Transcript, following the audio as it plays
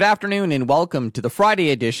Good afternoon and welcome to the Friday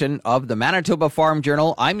edition of the Manitoba Farm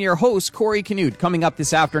Journal. I'm your host, Corey Canute. Coming up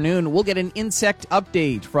this afternoon, we'll get an insect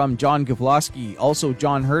update from John Gavloski. Also,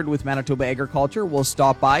 John Hurd with Manitoba Agriculture will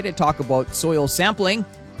stop by to talk about soil sampling.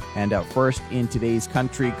 And first, in today's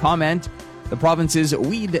country comment, the province's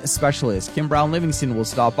weed specialist, Kim Brown Livingston, will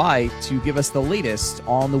stop by to give us the latest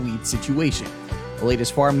on the weed situation. The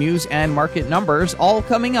latest farm news and market numbers all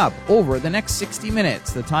coming up over the next 60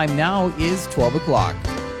 minutes. The time now is 12 o'clock.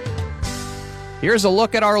 Here's a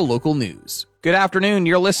look at our local news. Good afternoon.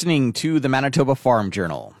 You're listening to the Manitoba Farm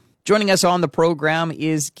Journal. Joining us on the program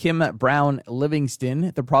is Kim Brown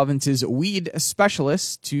Livingston, the province's weed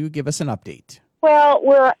specialist, to give us an update. Well,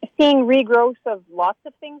 we're seeing regrowth of lots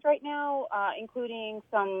of things right now, including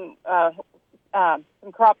some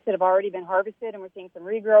crops that have already been harvested, and we're seeing some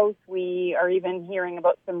regrowth. We are even hearing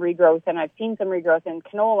about some regrowth, and I've seen some regrowth in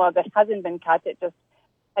canola that hasn't been cut. It just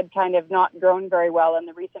had kind of not grown very well, and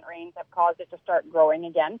the recent rains have caused it to start growing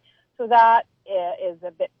again. So that is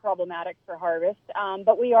a bit problematic for harvest.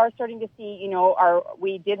 But we are starting to see,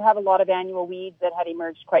 we did have a lot of annual weeds that had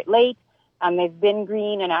emerged quite late. They've been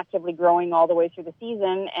green and actively growing all the way through the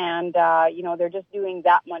season, and, they're just doing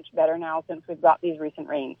that much better now since we've got these recent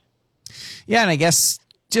rains. Yeah, and I guess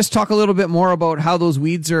just talk a little bit more about how those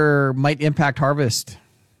weeds might impact harvest.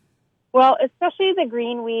 Well, especially the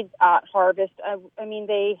green weeds at harvest.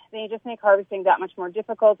 They just make harvesting that much more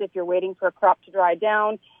difficult if you're waiting for a crop to dry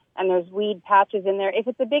down and there's weed patches in there. If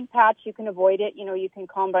it's a big patch, you can avoid it. You can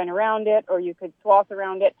combine around it or you could swath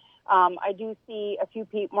around it. I do see a few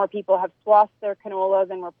more people have swathed their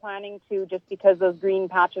canolas, and we're planning to, just because those green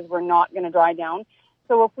patches were not going to dry down.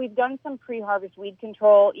 So if we've done some pre-harvest weed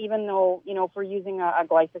control, even though, if we're using a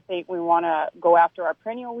glyphosate, we want to go after our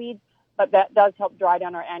perennial weeds, but that does help dry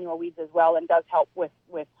down our annual weeds as well and does help with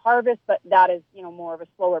harvest, but that is, more of a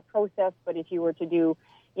slower process. But if you were to do,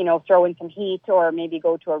 throw in some heat or maybe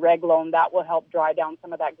go to a reg loam, that will help dry down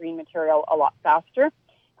some of that green material a lot faster.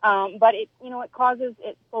 But it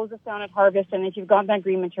slows us down at harvest. And if you've got that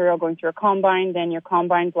green material going through a combine, then your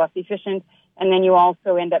combine's less efficient. And then you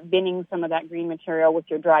also end up binning some of that green material with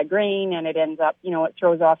your dry grain, and it ends up, it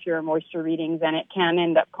throws off your moisture readings, and it can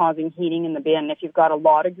end up causing heating in the bin if you've got a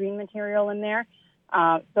lot of green material in there.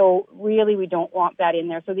 So really, we don't want that in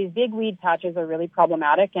there. So these big weed patches are really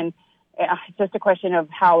problematic, and it's just a question of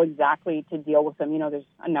how exactly to deal with them. There's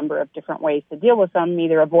a number of different ways to deal with them,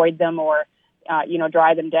 either avoid them or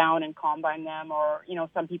dry them down and combine them, or,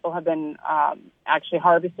 some people have been actually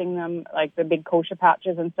harvesting them, like the big kochia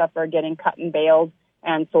patches and stuff are getting cut and baled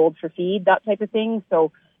and sold for feed, that type of thing.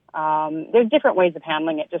 So there's different ways of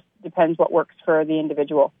handling it. Just depends what works for the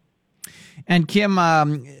individual. And Kim,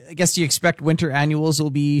 I guess you expect winter annuals will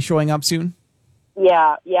be showing up soon?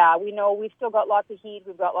 Yeah. We know we've still got lots of heat.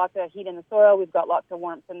 We've got lots of heat in the soil. We've got lots of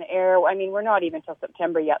warmth in the air. We're not even till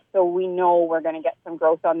September yet, so we know we're going to get some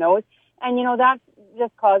growth on those. And, that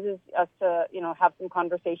just causes us to, have some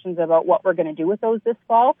conversations about what we're going to do with those this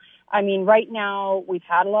fall. Right now, we've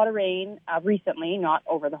had a lot of rain recently, not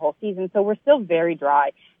over the whole season, so we're still very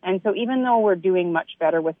dry. And so even though we're doing much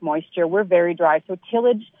better with moisture, we're very dry. So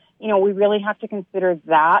tillage, we really have to consider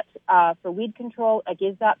that for weed control.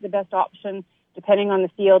 Is that the best option? Depending on the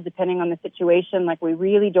field, depending on the situation, we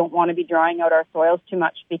really don't want to be drying out our soils too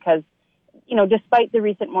much because, despite the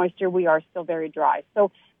recent moisture, we are still very dry.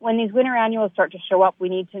 So when these winter annuals start to show up, we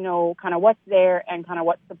need to know kind of what's there and kind of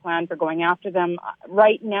what's the plan for going after them.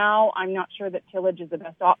 Right now, I'm not sure that tillage is the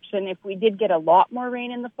best option. If we did get a lot more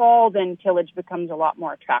rain in the fall, then tillage becomes a lot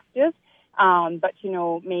more attractive. But,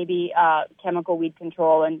 maybe chemical weed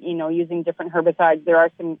control and, using different herbicides. There are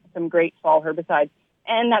some great fall herbicides.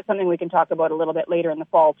 And that's something we can talk about a little bit later in the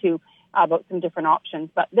fall, too, about some different options.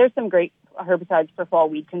 But there's some great herbicides for fall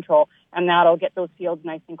weed control, and that'll get those fields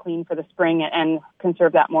nice and clean for the spring and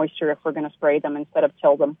conserve that moisture if we're going to spray them instead of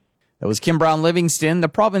till them. That was Kim Brown Livingston, the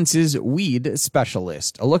province's weed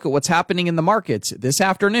specialist. A look at what's happening in the markets this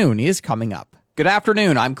afternoon is coming up. Good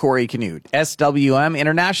afternoon, I'm Corey Canute. SWM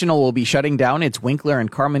International will be shutting down its Winkler and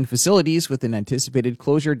Carman facilities with an anticipated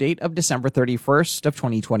closure date of December 31st of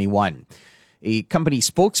 2021. A company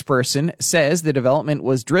spokesperson says the development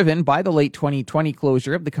was driven by the late 2020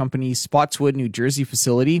 closure of the company's Spotswood, New Jersey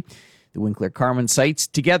facility. The Winkler Carman sites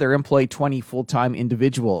together employ 20 full-time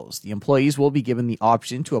individuals. The employees will be given the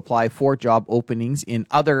option to apply for job openings in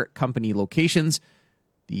other company locations.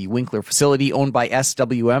 The Winkler facility, owned by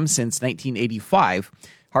SWM since 1985,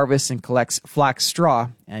 harvests and collects flax straw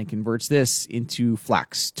and converts this into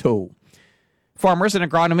flax tow. Farmers and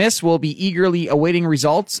agronomists will be eagerly awaiting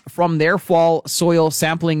results from their fall soil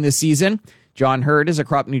sampling this season. John Hurd is a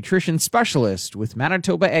crop nutrition specialist with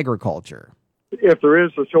Manitoba Agriculture. If there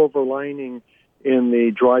is a silver lining in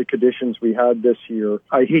the dry conditions we had this year,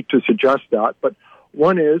 I hate to suggest that, but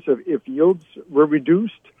one is if yields were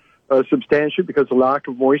reduced substantially because of lack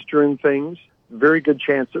of moisture in things, very good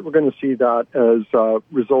chance that we're going to see that as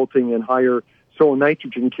resulting in higher soil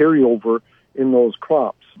nitrogen carryover in those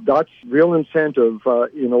crops. That's real incentive,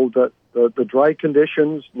 that the dry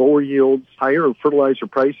conditions, lower yields, higher fertilizer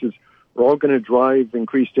prices are all going to drive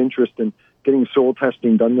increased interest in getting soil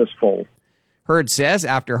testing done this fall. Hurd says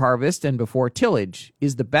after harvest and before tillage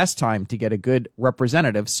is the best time to get a good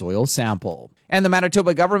representative soil sample. And the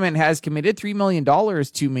Manitoba government has committed $3 million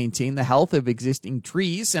to maintain the health of existing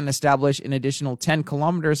trees and establish an additional 10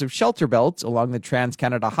 kilometers of shelter belts along the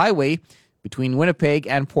Trans-Canada Highway between Winnipeg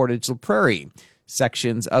and Portage la Prairie.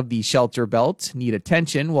 Sections of the shelter belt need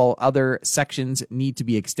attention while other sections need to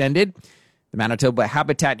be extended. The Manitoba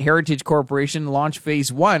Habitat Heritage Corporation launched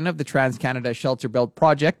Phase 1 of the Trans-Canada Shelter Belt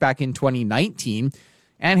project back in 2019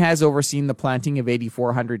 and has overseen the planting of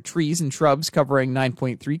 8,400 trees and shrubs covering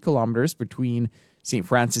 9.3 kilometers between St.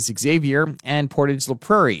 Francis Xavier and Portage la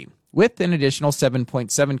Prairie, with an additional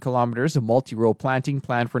 7.7 kilometers of multi-row planting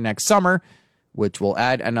planned for next summer, which will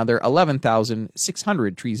add another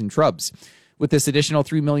 11,600 trees and shrubs. With this additional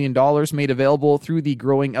 $3 million made available through the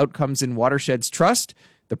Growing Outcomes in Watersheds Trust,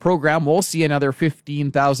 the program will see another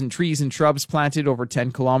 15,000 trees and shrubs planted over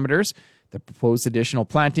 10 kilometers. The proposed additional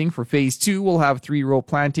planting for Phase 2 will have 3-row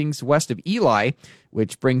plantings west of Eli,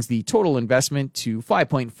 which brings the total investment to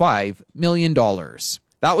 $5.5 million.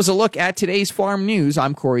 That was a look at today's farm news.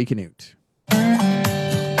 I'm Corey Canute.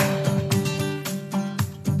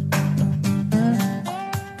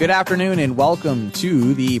 Good afternoon and welcome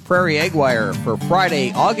to the Prairie Ag Wire for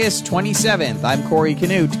Friday, August 27th. I'm Corey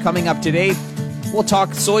Canute. Coming up today, we'll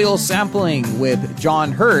talk soil sampling with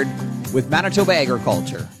John Hurd with Manitoba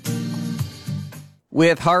Agriculture.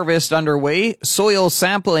 With harvest underway, soil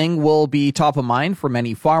sampling will be top of mind for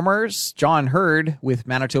many farmers. John Hurd with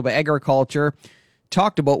Manitoba Agriculture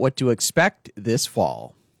talked about what to expect this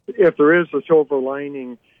fall. If there is a silver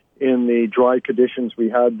lining in the dry conditions we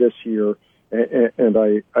had this year, and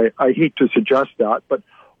I hate to suggest that, but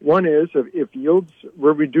one is if yields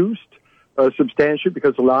were reduced substantially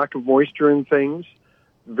because of lack of moisture in things,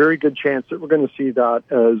 very good chance that we're going to see that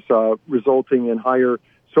as resulting in higher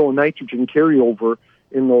soil nitrogen carryover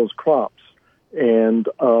in those crops. And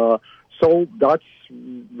so that's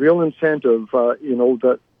real incentive,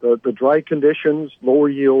 that the dry conditions, lower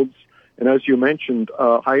yields, and as you mentioned,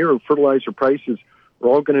 higher fertilizer prices are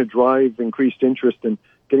all going to drive increased interest in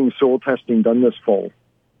getting soil testing done this fall.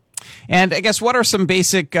 And I guess what are some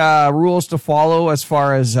basic rules to follow as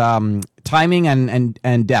far as timing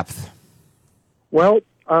and depth? Well,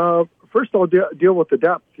 first I'll deal with the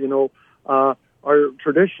depth. Our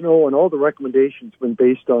traditional and all the recommendations have been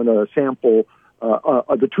based on a sample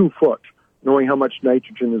of the 2 foot, knowing how much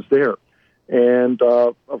nitrogen is there. And,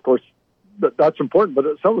 of course, that's important. But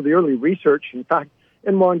some of the early research, in fact,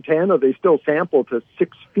 in Montana, they still sample to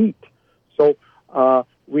 6 feet. So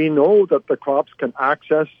we know that the crops can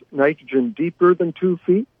access nitrogen deeper than 2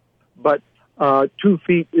 feet, but 2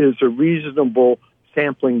 feet is a reasonable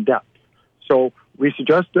sampling depth. So we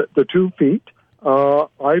suggest the 2 feet.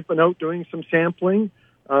 I've been out doing some sampling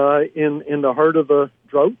in the heart of the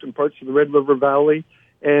drought in parts of the Red River Valley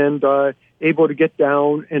and able to get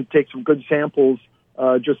down and take some good samples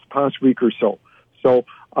just the past week or so. So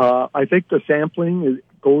I think the sampling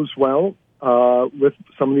goes well with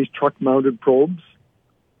some of these truck-mounted probes.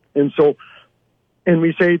 And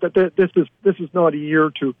we say that this is not a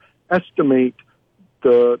year to estimate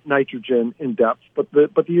the nitrogen in depth, but the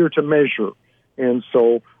year to measure. And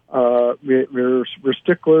so we're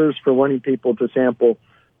sticklers for wanting people to sample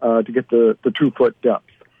to get the 2 foot depth.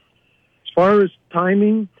 As far as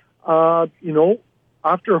timing,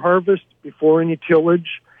 after harvest, before any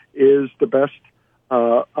tillage, is the best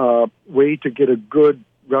way to get a good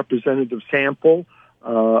representative sample.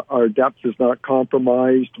 Our depth is not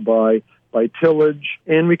compromised by tillage,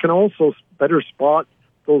 and we can also better spot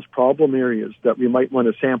those problem areas that we might want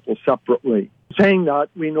to sample separately. Saying that,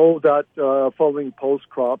 we know that following pulse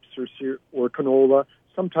crops or canola,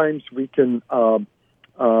 sometimes we can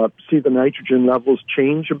see the nitrogen levels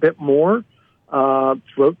change a bit more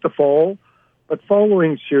throughout the fall, but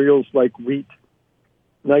following cereals like wheat,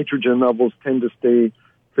 nitrogen levels tend to stay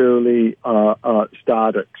fairly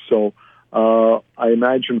static. So I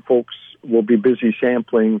imagine folks will be busy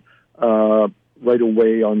sampling right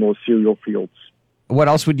away on those cereal fields. What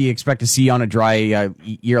else would you expect to see on a dry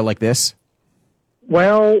year like this?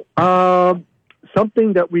 Well,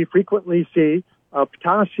 something that we frequently see,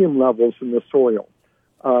 potassium levels in the soil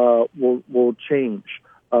will change.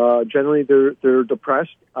 Generally, they're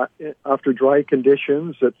depressed after dry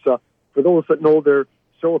conditions. It's for those that know their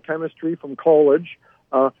soil chemistry from college.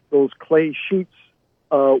 Those clay sheets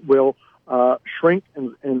will shrink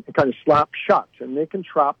and kind of slap shut, and they can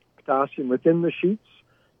trap potassium within the sheets.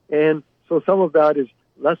 And so some of that is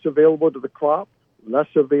less available to the crop, less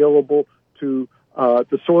available to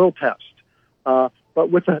the soil test. But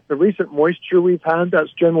with the recent moisture we've had,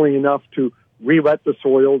 that's generally enough to re-wet the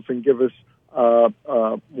soils and give us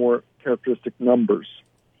more characteristic numbers.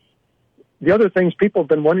 The other things people have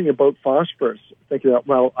been wondering about phosphorus, thinking that,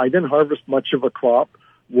 well, I didn't harvest much of a crop.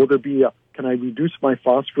 Will there be can I reduce my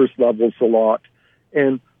phosphorus levels a lot?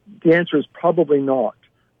 And the answer is probably not.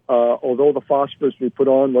 Although the phosphorus we put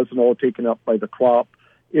on wasn't all taken up by the crop,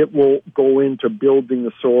 it will go into building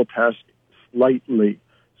the soil test slightly.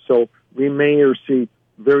 So we may see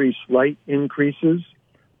very slight increases,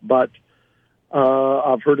 but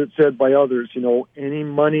I've heard it said by others, any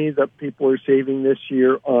money that people are saving this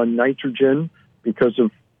year on nitrogen because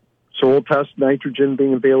of soil test nitrogen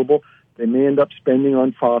being available, they may end up spending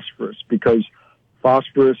on phosphorus because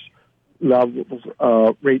phosphorus levels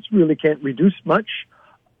rates really can't reduce much,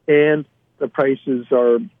 and the prices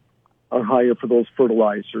are higher for those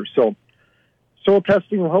fertilizers. So soil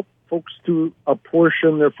testing will help folks to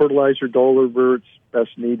apportion their fertilizer dollar where it's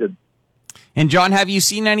best needed. And John, have you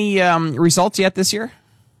seen any results yet this year?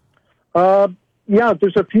 Yeah,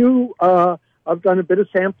 there's a few. I've done a bit of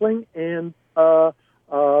sampling, and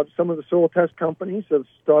some of the soil test companies have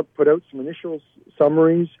put out some initial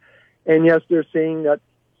summaries. And yes, they're saying that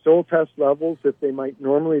soil test levels, if they might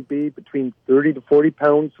normally be between 30 to 40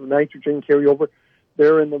 pounds of nitrogen carryover,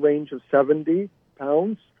 they're in the range of 70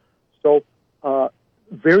 pounds. So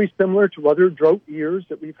very similar to other drought years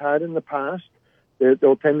that we've had in the past.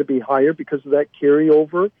 They'll tend to be higher because of that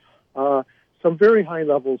carryover. Some very high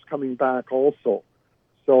levels coming back also.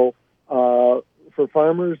 So for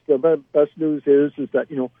farmers, the best news is that,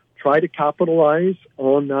 try to capitalize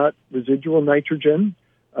on that residual nitrogen.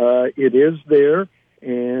 It is there,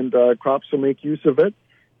 and crops will make use of it.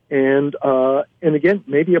 And again,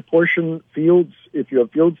 maybe apportion fields. If you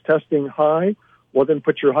have fields testing high, well, then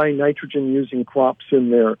put your high nitrogen using crops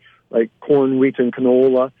in there, like corn, wheat, and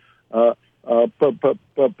canola. Put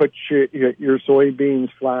your soybeans,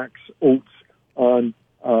 flax, oats on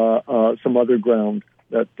some other ground,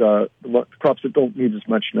 that crops that don't need as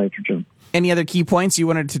much nitrogen. Any other key points you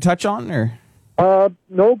wanted to touch on, or?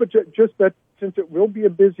 No, but just that since it will be a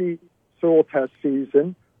busy soil test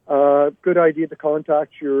season, good idea to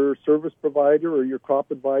contact your service provider or your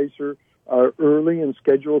crop advisor early and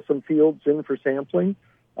schedule some fields in for sampling,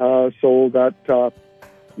 so that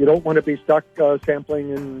you don't want to be stuck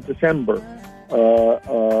sampling in December.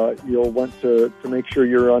 You'll want to make sure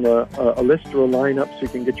you're on a list or a lineup so you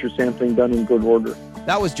can get your sampling done in good order.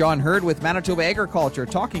 That was John Hurd with Manitoba Agriculture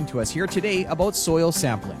talking to us here today about soil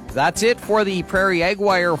sampling. That's it for the Prairie Ag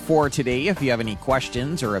Wire for today. If you have any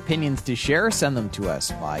questions or opinions to share, send them to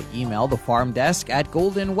us by email,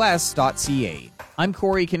 thefarmdesk@goldenwest.ca. I'm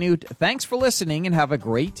Corey Canute. Thanks for listening and have a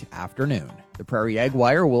great afternoon. The Prairie Ag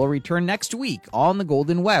Wire will return next week on the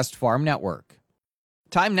Golden West Farm Network.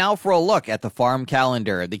 Time now for a look at the farm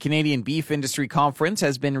calendar. The Canadian Beef Industry Conference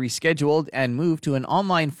has been rescheduled and moved to an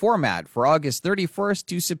online format for August 31st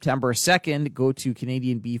to September 2nd. Go to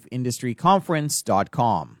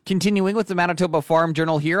CanadianBeefIndustryConference.com. Continuing with the Manitoba Farm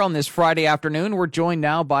Journal here on this Friday afternoon, we're joined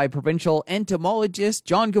now by provincial entomologist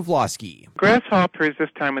John Gavlosky. Grasshoppers this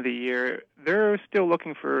time of the year, they're still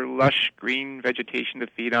looking for lush green vegetation to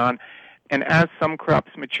feed on. And as some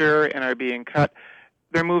crops mature and are being cut,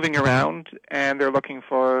 they're moving around and they're looking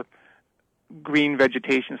for green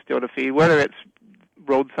vegetation still to feed, whether it's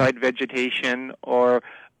roadside vegetation or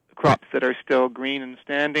crops that are still green and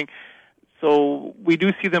standing. So we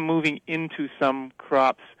do see them moving into some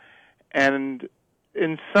crops, and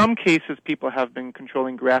in some cases people have been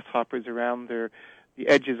controlling grasshoppers around the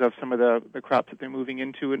edges of some of the crops that they're moving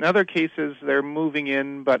into. In other cases, they're moving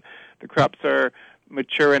in, but the crops are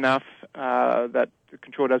mature enough that the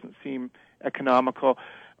control doesn't seem economical.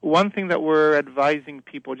 One thing that we're advising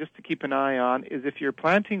people just to keep an eye on is if you're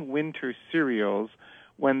planting winter cereals,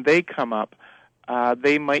 when they come up,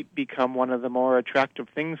 they might become one of the more attractive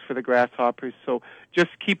things for the grasshoppers. So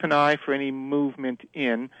just keep an eye for any movement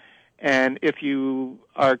in. And if you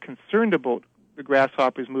are concerned about the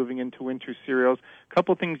grasshoppers moving into winter cereals, a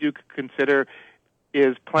couple things you could consider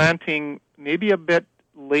is planting maybe a bit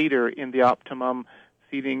later in the optimum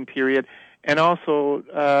seeding period, and also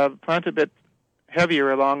plant a bit heavier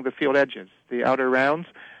along the field edges, the outer rounds.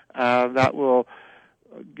 That will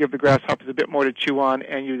give the grasshoppers a bit more to chew on,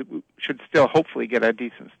 and you should still hopefully get a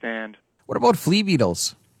decent stand. What about flea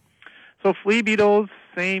beetles? So flea beetles,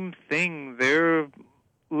 same thing. They're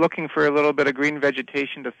looking for a little bit of green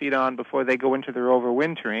vegetation to feed on before they go into their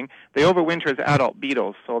overwintering. They overwinter as adult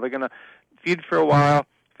beetles, so they're going to feed for a while,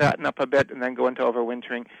 fatten up a bit, and then go into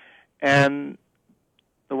overwintering. And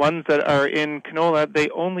the ones that are in canola, they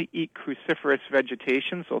only eat cruciferous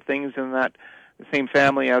vegetation, so things in the same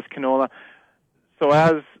family as canola. So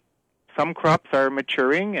as some crops are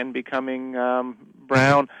maturing and becoming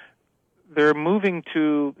brown, they're moving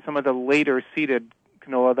to some of the later seeded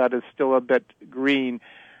canola that is still a bit green.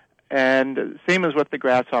 And same as with the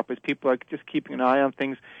grasshoppers, people are just keeping an eye on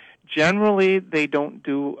things. Generally, they don't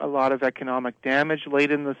do a lot of economic damage late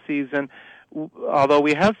in the season, although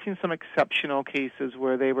we have seen some exceptional cases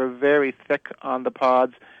where they were very thick on the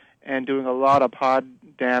pods and doing a lot of pod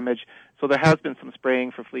damage. So there has been some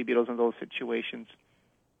spraying for flea beetles in those situations.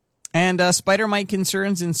 And spider mite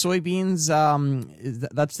concerns in soybeans,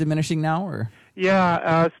 that's diminishing now? Or?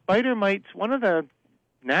 Yeah, spider mites, one of the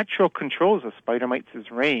natural controls of spider mites is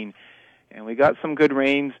rain. And we got some good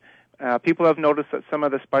rains. People have noticed that some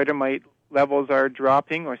of the spider mite levels are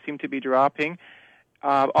dropping or seem to be dropping.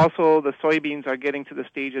 Also, the soybeans are getting to the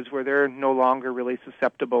stages where they're no longer really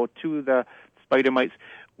susceptible to the spider mites.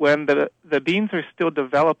 When the beans are still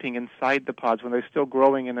developing inside the pods, when they're still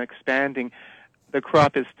growing and expanding, the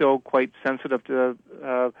crop is still quite sensitive to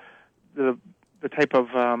the type of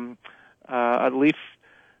leaf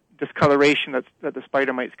discoloration that the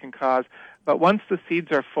spider mites can cause. But once the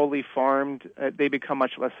seeds are fully formed, they become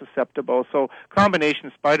much less susceptible. So combination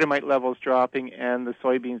of spider mite levels dropping and the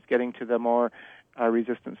soybeans getting to the more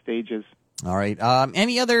resistant stages. All right.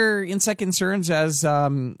 Any other insect concerns as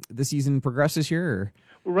the season progresses here? Or?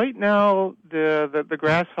 Right now, the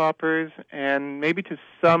grasshoppers and maybe to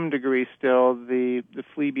some degree still the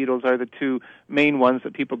flea beetles are the two main ones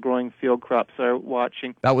that people growing field crops are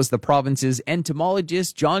watching. That was the province's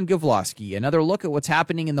entomologist, John Gavloski. Another look at what's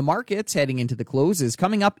happening in the markets heading into the close is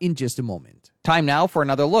coming up in just a moment. Time now for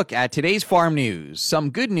another look at today's farm news.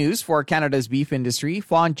 Some good news for Canada's beef industry.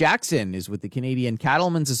 Fawn Jackson is with the Canadian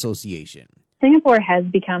Cattlemen's Association. Singapore has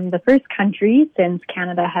become the first country since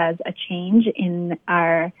Canada has a change in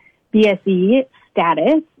our BSE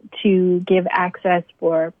status to give access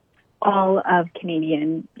for all of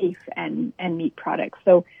Canadian beef and meat products.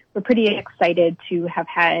 So we're pretty excited to have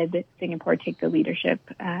had Singapore take the leadership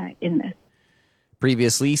in this.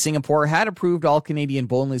 Previously, Singapore had approved all Canadian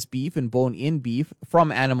boneless beef and bone-in beef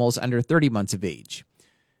from animals under 30 months of age.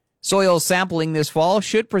 Soil sampling this fall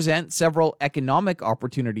should present several economic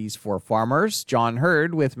opportunities for farmers. John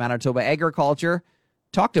Hurd with Manitoba Agriculture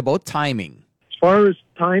talked about timing. As far as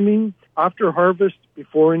timing, after harvest,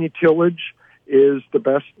 before any tillage, is the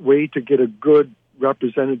best way to get a good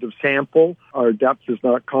representative sample. Our depth is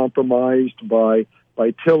not compromised by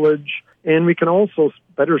tillage, and we can also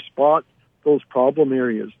better spot those problem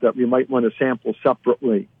areas that we might want to sample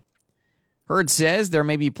separately. Hurd says there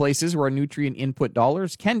may be places where nutrient input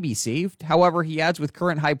dollars can be saved. However, he adds with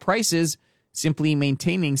current high prices, simply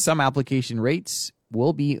maintaining some application rates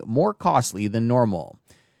will be more costly than normal.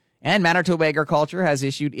 And Manitoba Agriculture has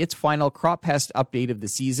issued its final crop pest update of the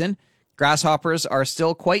season. Grasshoppers are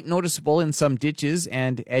still quite noticeable in some ditches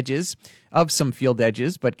and edges of some field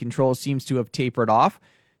edges, but control seems to have tapered off.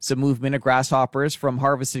 Some movement of grasshoppers from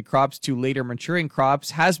harvested crops to later maturing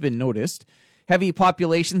crops has been noticed. Heavy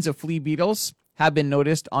populations of flea beetles have been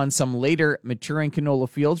noticed on some later maturing canola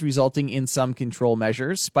fields, resulting in some control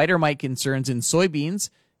measures. Spider mite concerns in soybeans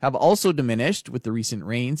have also diminished with the recent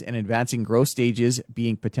rains and advancing growth stages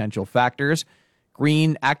being potential factors.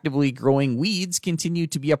 Green, actively growing weeds continue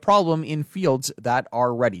to be a problem in fields that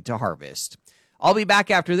are ready to harvest. I'll be back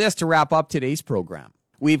after this to wrap up today's program.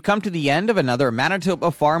 We've come to the end of another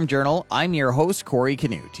Manitoba Farm Journal. I'm your host, Corey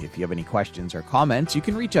Canute. If you have any questions or comments, you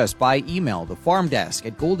can reach us by email,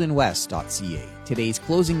 thefarmdesk@goldenwest.ca. Today's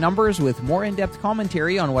closing numbers with more in-depth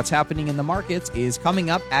commentary on what's happening in the markets is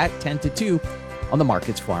coming up at 10 to 2 on the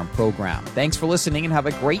Markets Farm program. Thanks for listening and have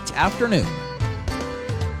a great afternoon.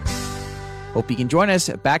 Hope you can join us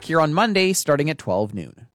back here on Monday starting at 12 noon.